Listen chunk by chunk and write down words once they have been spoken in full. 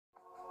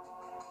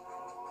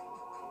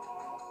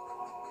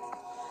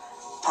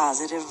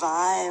Positive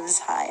vibes.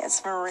 Hi,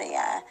 it's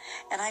Maria.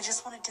 And I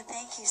just wanted to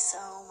thank you so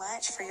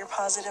much for your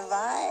positive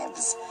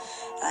vibes.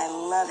 And I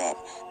love it.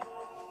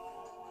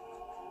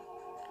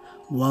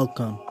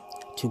 Welcome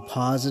to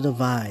Positive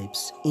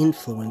Vibes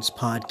Influence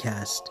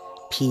Podcast,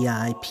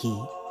 PIP.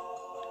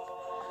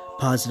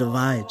 Positive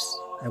Vibes.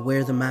 I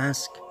wear the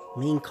mask.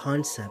 Main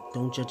concept,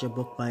 don't judge a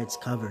book by its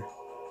cover.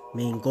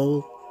 Main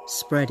goal,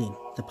 spreading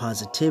the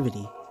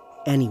positivity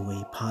any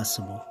way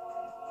possible.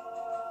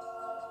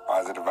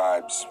 Positive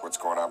Vibes. What's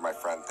going on, my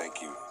friend?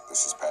 Thank you.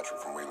 This is Patrick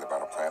from We Live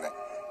on a Planet.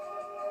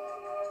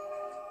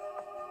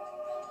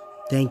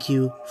 Thank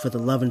you for the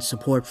love and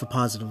support for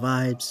Positive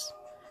Vibes.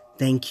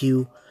 Thank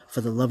you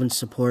for the love and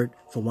support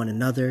for one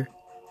another.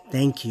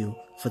 Thank you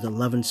for the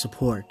love and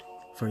support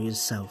for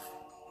yourself.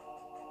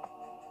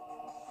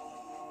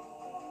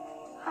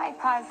 Hi,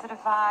 Positive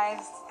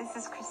Vibes. This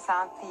is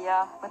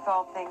Chrysanthia with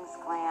All Things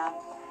Glam.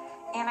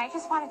 And I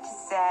just wanted to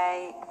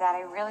say that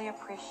I really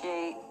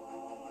appreciate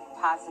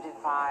Positive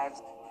Vibes.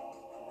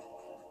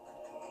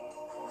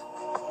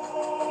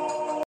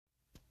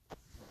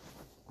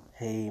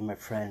 Hey, my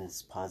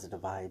friends,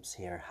 Positive Vibes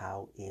here.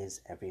 How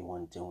is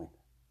everyone doing?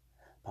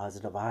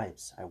 Positive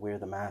Vibes. I wear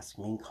the mask.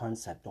 Main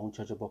concept, don't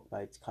judge a book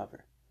by its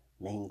cover.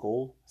 Main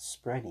goal,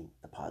 spreading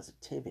the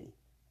positivity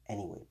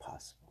any way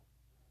possible.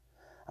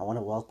 I want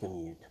to welcome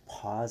you to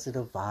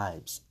Positive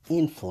Vibes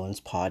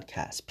Influence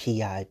Podcast,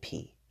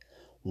 PIP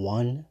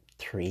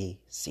 130.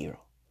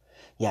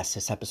 Yes,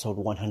 it's episode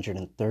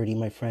 130,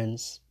 my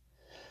friends.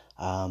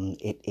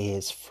 It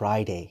is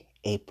Friday,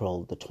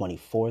 April the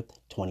 24th,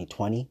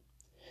 2020,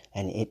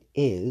 and it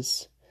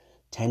is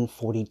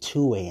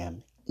 10:42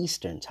 a.m.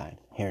 Eastern Time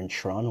here in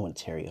Toronto,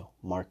 Ontario,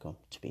 Markham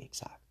to be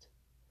exact.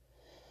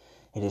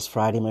 It is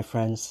Friday, my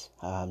friends,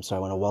 so I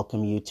want to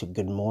welcome you to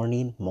Good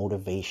Morning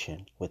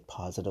Motivation with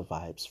Positive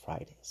Vibes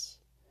Fridays.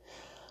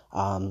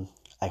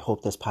 I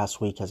hope this past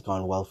week has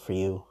gone well for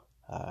you.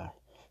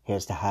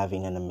 Here's to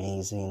having an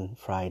amazing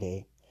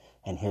Friday,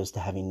 and here's to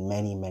having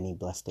many, many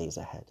blessed days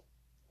ahead.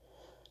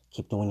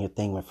 Keep doing your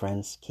thing, my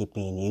friends. Keep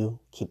being you.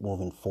 Keep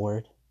moving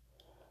forward.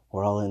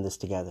 We're all in this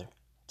together.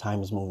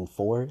 Time is moving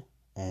forward,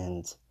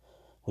 and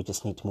we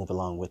just need to move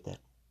along with it.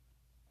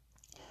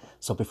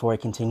 So before I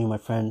continue, my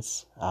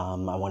friends, I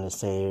want to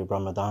say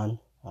Ramadan.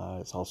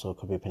 It's also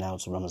could be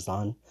pronounced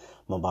Ramazan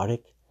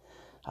Mubarak.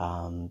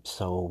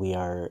 So we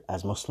are,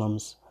 as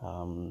Muslims,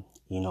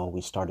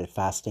 we started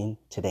fasting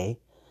today.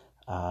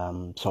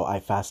 So I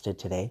fasted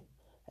today,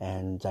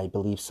 and I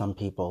believe some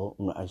people,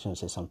 I shouldn't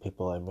say some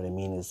people, what I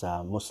mean is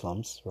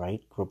Muslims,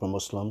 right? Group of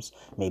Muslims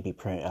may be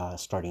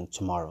starting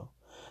tomorrow,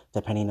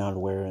 depending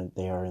on where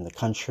they are in the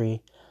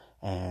country.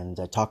 And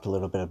I talked a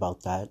little bit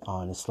about that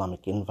on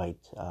Islamic Invite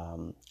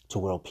to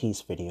World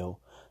Peace video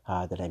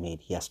that I made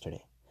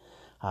yesterday.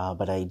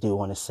 But I do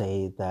want to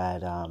say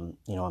that, I'm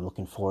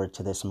looking forward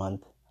to this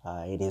month.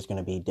 It is going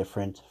to be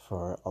different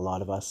for a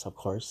lot of us, of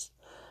course,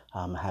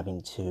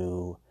 having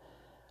to,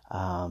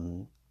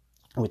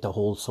 with the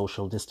whole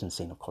social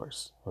distancing, of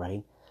course,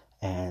 right?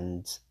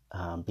 And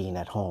being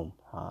at home,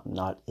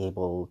 not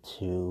able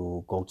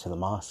to go to the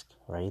mosque,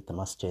 right? The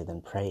masjid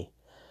and pray.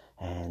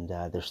 And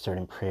there's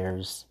certain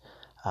prayers,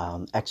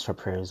 extra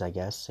prayers, I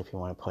guess, if you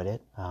want to put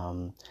it,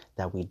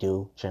 that we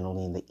do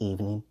generally in the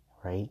evening,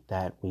 right?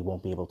 That we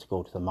won't be able to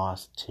go to the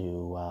mosque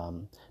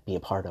to be a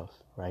part of,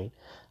 right?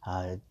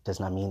 It does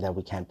not mean that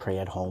we can't pray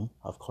at home,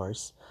 of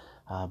course.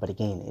 But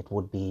again, it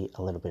would be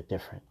a little bit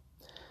different.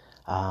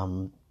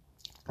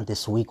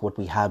 This week, what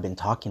we have been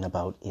talking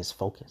about is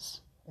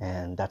focus.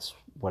 And that's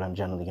what I'm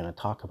generally going to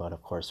talk about,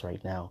 of course,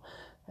 right now.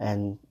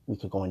 And we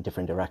could go in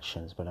different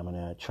directions, but I'm going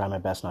to try my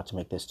best not to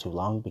make this too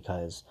long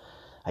because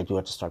I do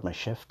have to start my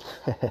shift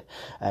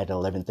at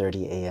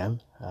 11:30 a.m.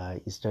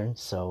 Eastern.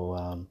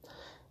 So,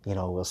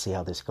 we'll see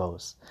how this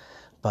goes.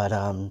 But,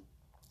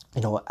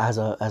 as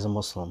a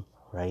Muslim,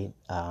 right,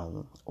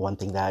 one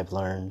thing that I've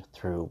learned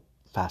through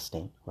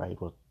fasting, right,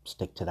 we'll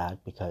stick to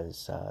that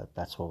because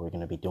that's what we're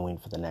going to be doing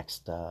for the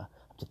next up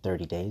to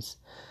 30 days.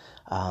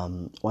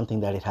 One thing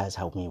that it has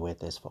helped me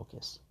with is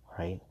focus,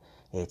 right?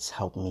 It's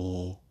helped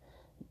me,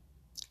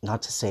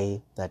 not to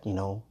say that,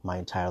 my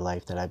entire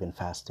life that I've been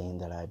fasting,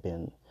 that I've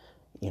been,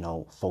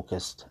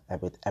 focused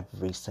with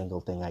every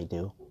single thing I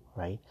do,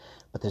 right?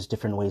 But there's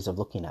different ways of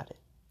looking at it.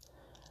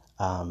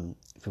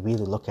 If you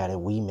really look at it,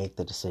 we make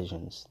the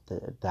decisions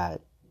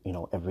that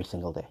every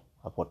single day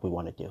of what we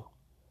want to do,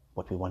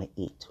 what we want to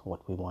eat,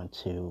 what we want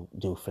to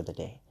do for the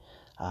day,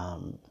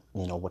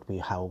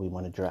 how we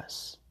want to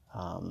dress,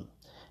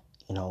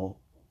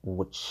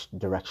 which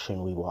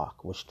direction we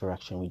walk, which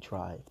direction we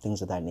drive,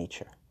 things of that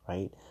nature,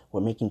 right?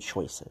 We're making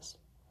choices,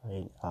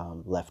 right?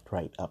 Left,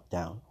 right, up,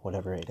 down,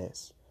 whatever it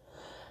is.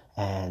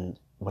 And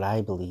what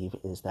I believe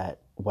is that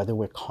whether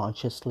we're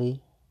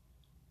consciously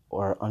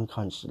or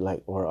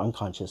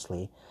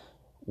unconsciously,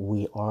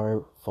 we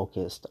are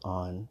focused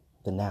on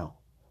the now.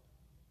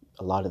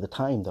 A lot of the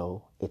time,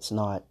 though, it's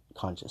not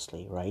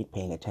consciously, right?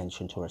 Paying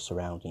attention to our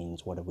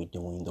surroundings, what are we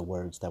doing, the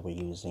words that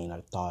we're using,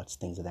 our thoughts,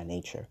 things of that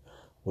nature.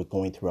 We're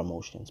going through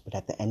emotions. But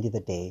at the end of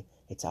the day,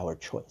 it's our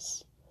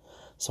choice.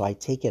 So I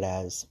take it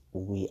as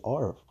we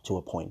are, to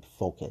a point,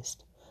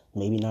 focused.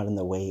 Maybe not in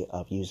the way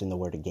of using the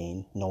word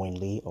again,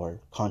 knowingly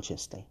or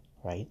consciously,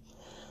 right?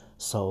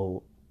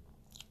 So,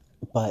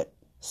 but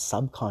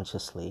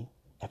subconsciously,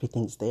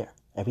 everything's there.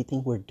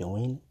 Everything we're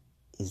doing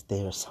is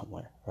there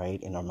somewhere,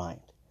 right, in our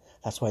mind.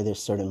 That's why there's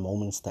certain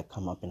moments that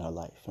come up in our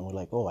life, and we're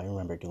like, oh, I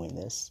remember doing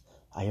this.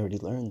 I already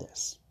learned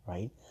this,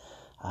 right?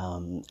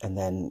 And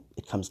then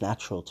it comes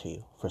natural to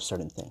you for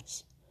certain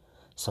things.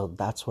 So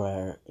that's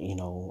where,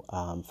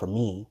 for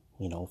me,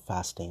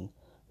 fasting,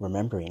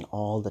 remembering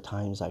all the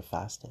times I've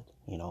fasted,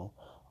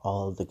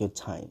 all the good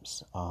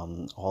times,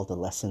 all the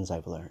lessons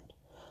I've learned,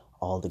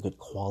 all the good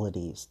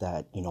qualities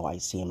that, I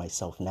see in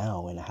myself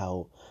now, and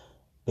how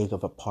big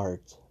of a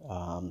part,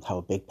 how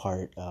a big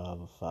part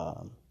of,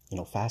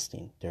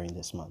 fasting during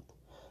this month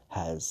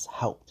has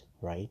helped,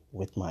 right,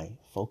 with my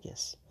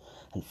focus.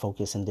 And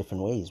focus in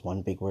different ways.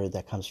 One big word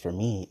that comes for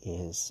me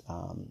is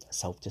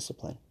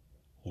self-discipline.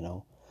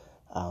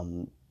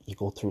 You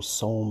go through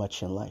so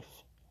much in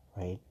life,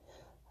 right?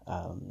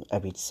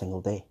 Every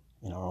single day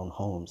in our own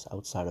homes,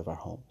 outside of our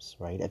homes,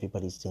 right?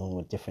 Everybody's dealing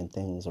with different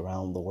things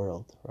around the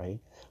world, right?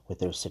 With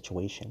their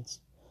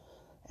situations.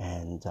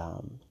 And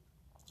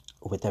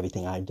with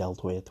everything I've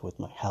dealt with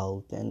my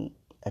health and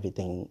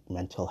everything,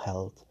 mental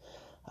health,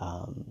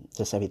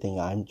 just everything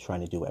I'm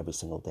trying to do every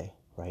single day,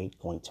 right?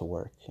 Going to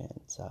work and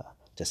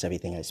just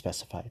everything I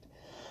specified.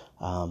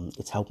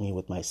 It's helped me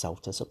with my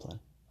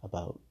self-discipline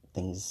about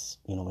things,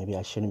 maybe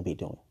I shouldn't be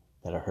doing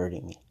that are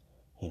hurting me,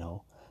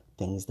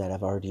 things that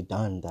I've already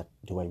done that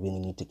do I really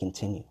need to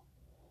continue?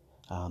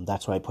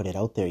 That's why I put it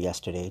out there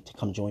yesterday to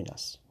come join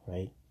us,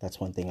 right?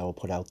 That's one thing I will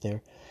put out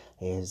there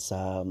is,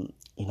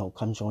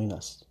 come join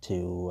us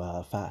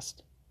to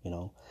fast,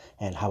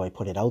 and how I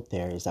put it out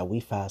there is that we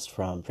fast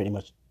from pretty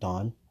much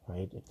dawn,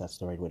 right? If that's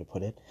the right way to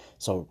put it.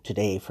 So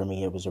today for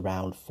me, it was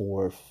around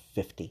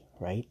 4:50,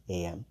 right?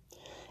 a.m.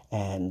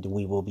 And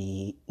we will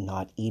be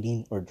not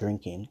eating or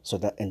drinking so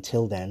that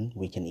until then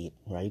we can eat,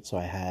 right? So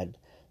I had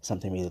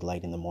something really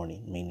light in the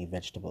morning, mainly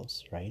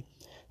vegetables, right?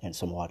 And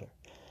some water.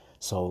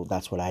 So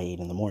that's what I ate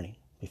in the morning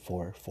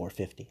before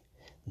 4:50.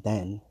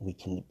 Then we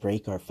can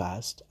break our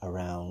fast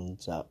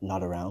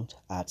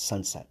at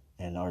sunset.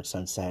 And our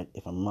sunset,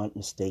 if I'm not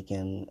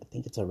mistaken, I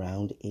think it's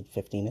around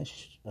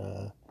 8:15ish,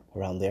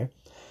 around there.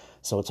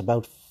 So it's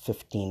about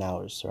 15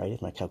 hours, right?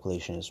 If my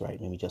calculation is right,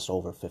 maybe just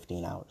over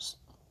 15 hours.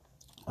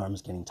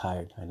 Arm's getting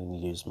tired. I didn't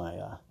use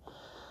my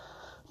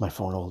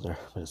phone holder,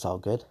 but it's all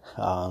good.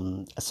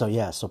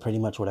 So pretty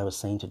much what I was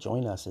saying to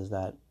join us is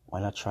that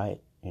why not try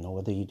it?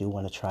 Whether you do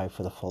want to try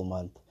for the full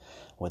month,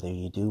 whether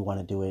you do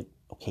want to do it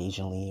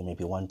occasionally,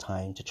 maybe one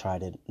time to try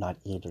to not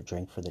eat or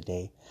drink for the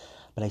day.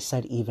 But I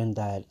said even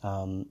that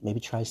maybe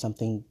try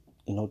something,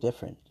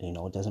 different.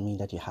 It doesn't mean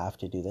that you have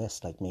to do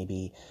this. Like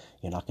maybe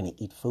you're not going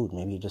to eat food.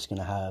 Maybe you're just going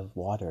to have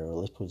water or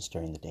liquids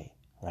during the day,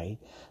 right?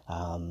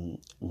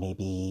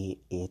 Maybe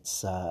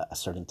it's a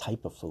certain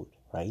type of food,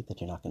 right,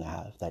 that you're not going to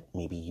have, that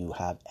maybe you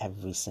have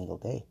every single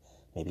day.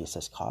 Maybe it's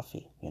just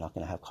coffee. You're not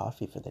going to have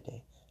coffee for the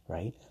day,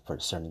 right, for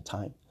a certain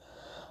time.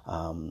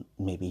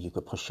 Maybe you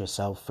could push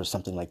yourself for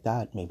something like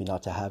that, maybe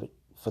not to have it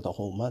for the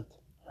whole month,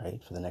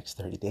 right, for the next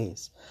 30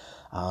 days.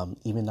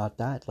 Even not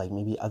that, like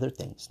maybe other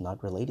things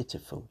not related to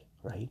food,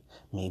 right?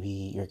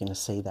 Maybe you're going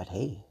to say that,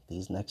 hey,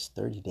 these next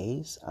 30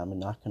 days, I'm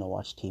not going to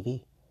watch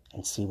TV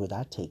and see where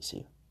that takes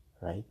you,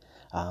 right?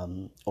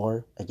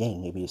 Or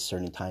again, maybe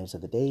certain times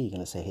of the day, you're going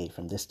to say, hey,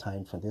 from this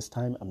time,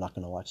 I'm not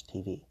going to watch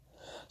TV.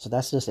 So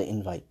that's just an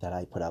invite that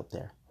I put out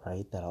there,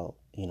 right? That I'll,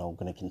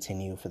 going to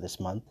continue for this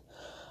month.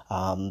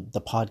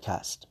 The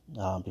podcast,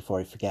 before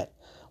I forget,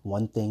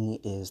 one thing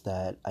is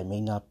that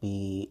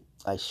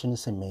I shouldn't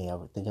say may, I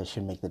think I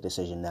should make the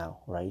decision now,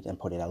 right, and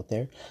put it out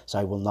there. So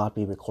I will not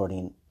be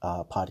recording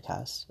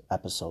podcast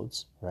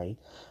episodes, right,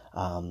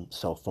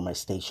 so for my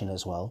station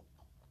as well,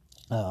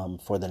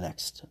 for the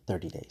next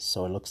 30 days.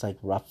 So it looks like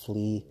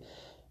roughly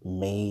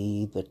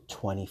May the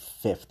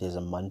 25th is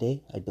a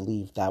Monday. I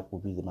believe that will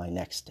be my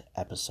next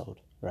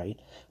episode, right,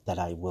 that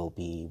I will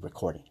be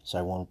recording. So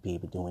I won't be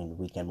doing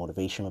weekend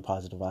motivation with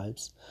Positive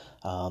Vibes.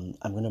 I'm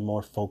going to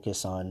more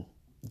focus on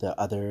the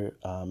other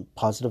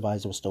Positive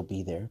Vibes will still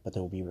be there, but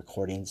there will be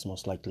recordings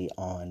most likely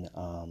on,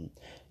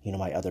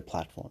 my other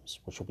platforms,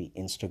 which will be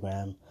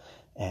Instagram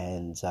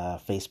and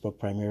Facebook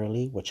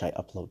primarily, which I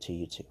upload to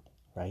YouTube,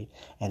 right?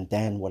 And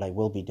then what I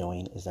will be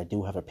doing is I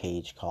do have a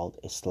page called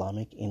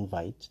Islamic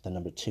Invite, the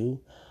number 2,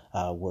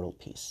 World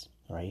Peace.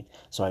 Right?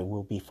 So I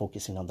will be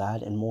focusing on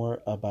that, and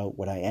more about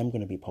what I am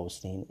going to be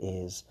posting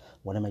is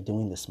what am I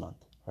doing this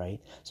month, right?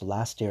 So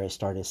last year I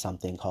started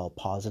something called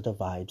Positive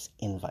Vibes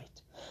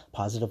Invite.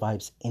 Positive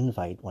Vibes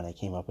Invite, when I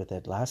came up with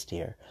it last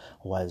year,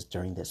 was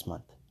during this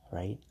month,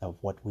 right? Of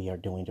what we are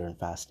doing during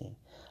fasting.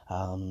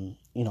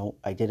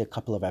 I did a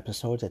couple of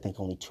episodes, I think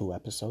only 2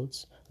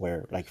 episodes,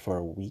 where like for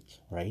a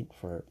week, right?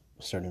 For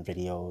certain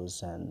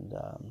videos and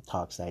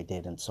talks that I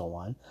did and so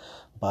on.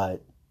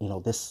 But,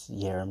 this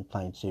year I'm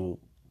planning to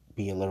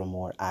be a little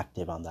more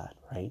active on that,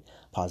 right?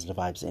 Positive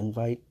Vibes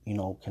Invite,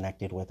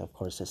 connected with, of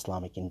course,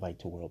 Islamic Invite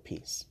to World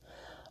Peace.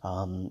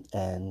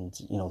 And,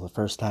 the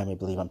first time I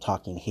believe I'm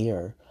talking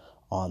here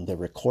on the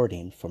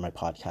recording for my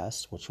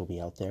podcast, which will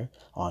be out there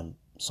on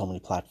so many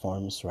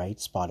platforms, right?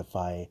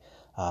 Spotify,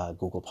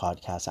 Google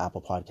Podcasts,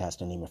 Apple Podcasts,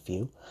 to name a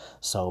few.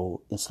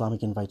 So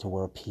Islamic Invite to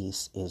World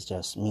Peace is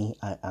just me.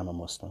 I'm a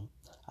Muslim.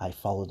 I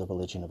follow the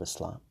religion of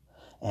Islam.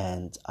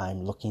 And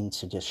I'm looking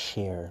to just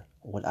share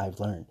what I've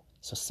learned.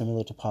 So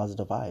similar to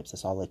Positive Vibes,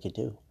 that's all I could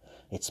do.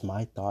 It's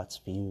my thoughts,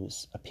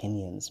 views,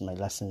 opinions, my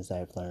lessons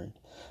that I've learned,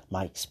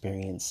 my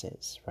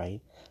experiences,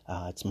 right?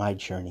 It's my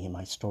journey and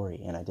my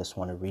story, and I just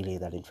want to relay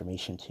that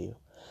information to you.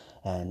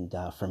 And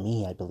for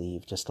me, I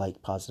believe, just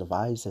like Positive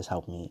Vibes has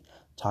helped me,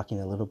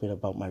 talking a little bit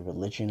about my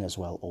religion as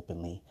well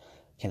openly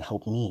can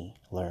help me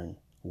learn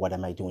what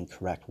am I doing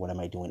correct, what am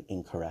I doing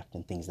incorrect,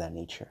 and things of that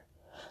nature.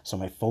 So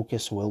my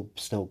focus will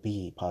still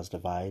be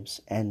Positive Vibes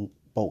and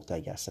both,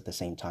 I guess, at the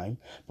same time.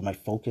 But my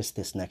focus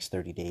this next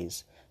 30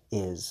 days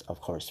is,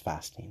 of course,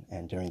 fasting.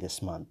 And during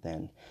this month,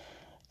 and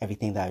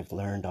everything that I've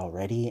learned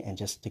already, and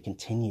just to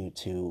continue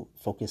to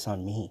focus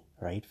on me,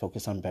 right?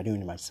 Focus on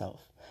bettering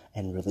myself.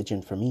 And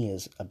religion for me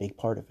is a big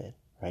part of it,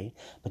 right?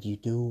 But you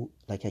do,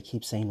 like I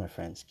keep saying, my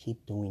friends,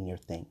 keep doing your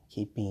thing.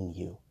 Keep being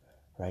you,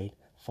 right?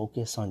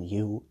 Focus on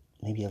you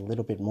maybe a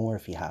little bit more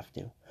if you have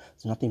to.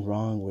 There's nothing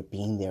wrong with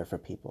being there for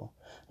people.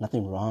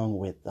 Nothing wrong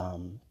with,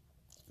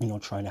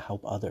 trying to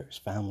help others,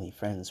 family,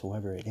 friends,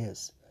 whoever it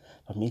is.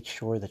 But make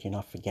sure that you're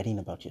not forgetting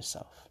about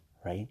yourself,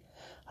 right?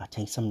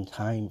 Take some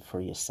time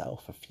for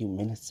yourself, a few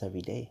minutes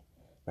every day,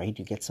 right?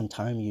 You get some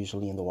time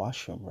usually in the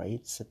washroom,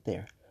 right? Sit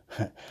there,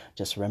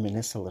 just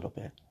reminisce a little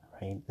bit,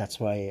 right? That's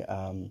why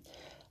I'm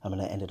going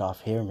to end it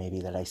off here maybe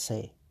that I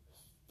say,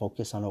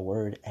 focus on a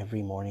word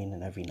every morning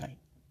and every night.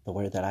 The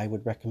word that I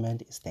would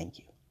recommend is thank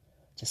you.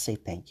 Just say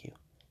thank you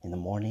in the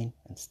morning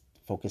and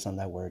focus on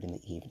that word in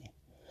the evening.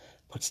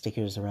 Put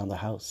stickers around the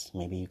house.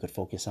 Maybe you could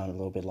focus on it a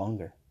little bit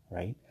longer,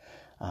 right?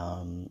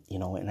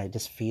 And I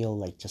just feel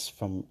like just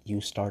from you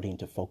starting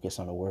to focus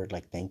on a word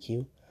like thank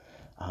you,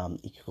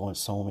 it could go in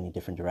so many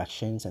different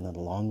directions. And in the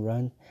long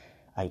run,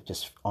 I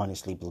just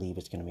honestly believe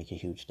it's going to make a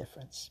huge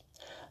difference.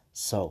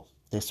 So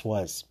this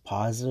was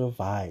Positive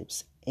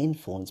Vibes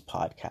Influence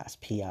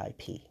Podcast,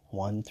 PIP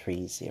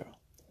 130.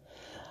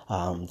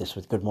 This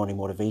was Good Morning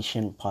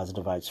Motivation,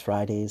 Positive Vibes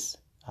Fridays.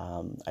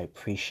 I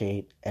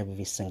appreciate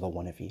every single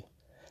one of you.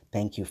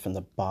 Thank you from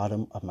the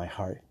bottom of my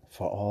heart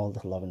for all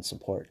the love and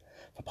support,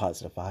 for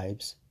Positive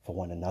Vibes, for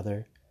one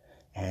another,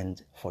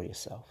 and for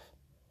yourself.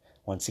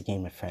 Once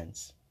again, my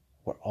friends,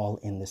 we're all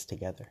in this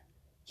together.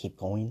 Keep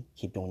going,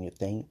 keep doing your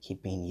thing,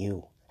 keep being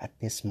you. At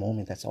this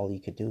moment, that's all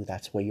you could do.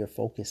 That's where your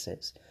focus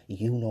is.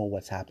 You know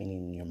what's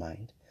happening in your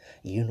mind.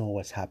 You know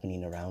what's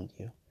happening around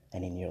you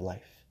and in your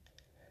life.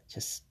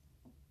 Just,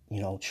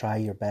 try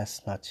your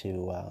best not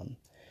to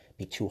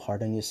be too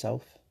hard on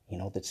yourself.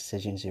 The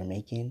decisions you're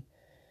making,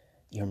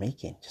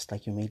 just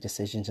like you made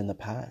decisions in the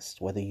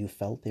past, whether you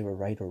felt they were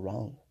right or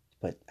wrong.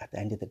 But at the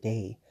end of the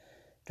day,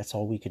 that's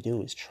all we could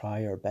do is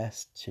try our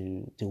best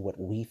to do what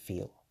we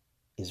feel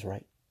is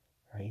right,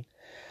 right?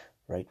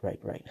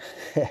 Right.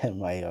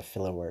 My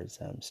filler words,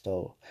 I'm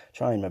still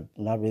trying, but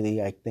not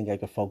really. I think I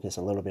could focus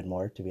a little bit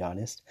more, to be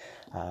honest,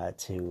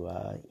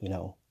 to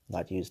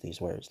not use these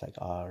words like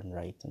are and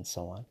right and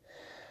so on.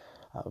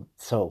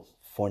 So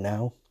for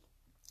now,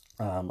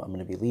 I'm going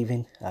to be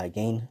leaving.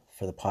 Again,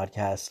 for the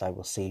podcast, I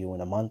will see you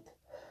in a month,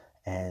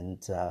 and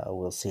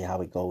we'll see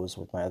how it goes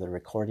with my other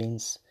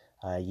recordings.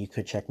 You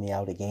could check me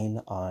out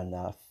again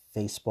on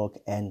Facebook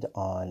and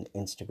on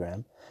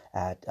Instagram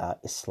at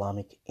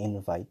Islamic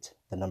Invite,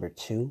 the number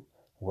 2,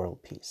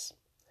 World Peace.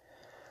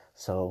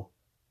 So,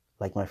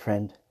 like my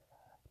friend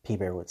P.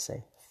 Bear would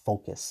say,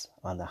 focus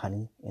on the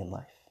honey in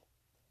life.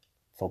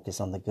 Focus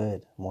on the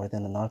good more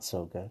than the not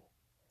so good.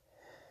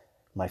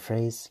 My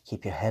phrase,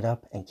 keep your head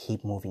up and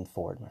keep moving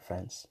forward, my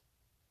friends.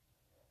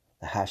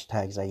 The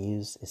hashtags I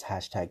use is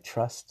hashtag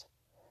trust,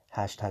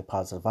 hashtag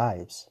positive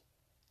vibes,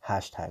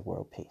 hashtag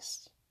world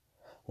peace.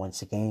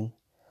 Once again,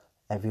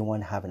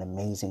 everyone have an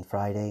amazing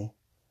Friday.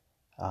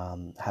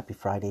 Happy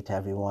Friday to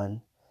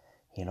everyone.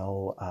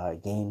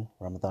 Again,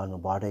 Ramadan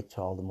Mubarak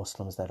to all the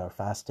Muslims that are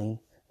fasting.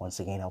 Once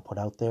again, I'll put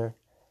out there,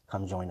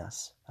 come join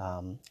us.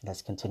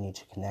 Let's continue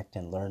to connect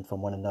and learn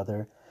from one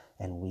another.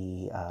 And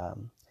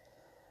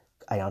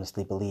I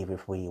honestly believe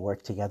if we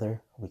work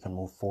together, we can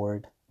move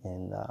forward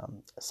in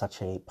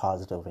such a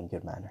positive and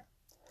good manner.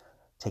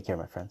 Take care,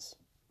 my friends.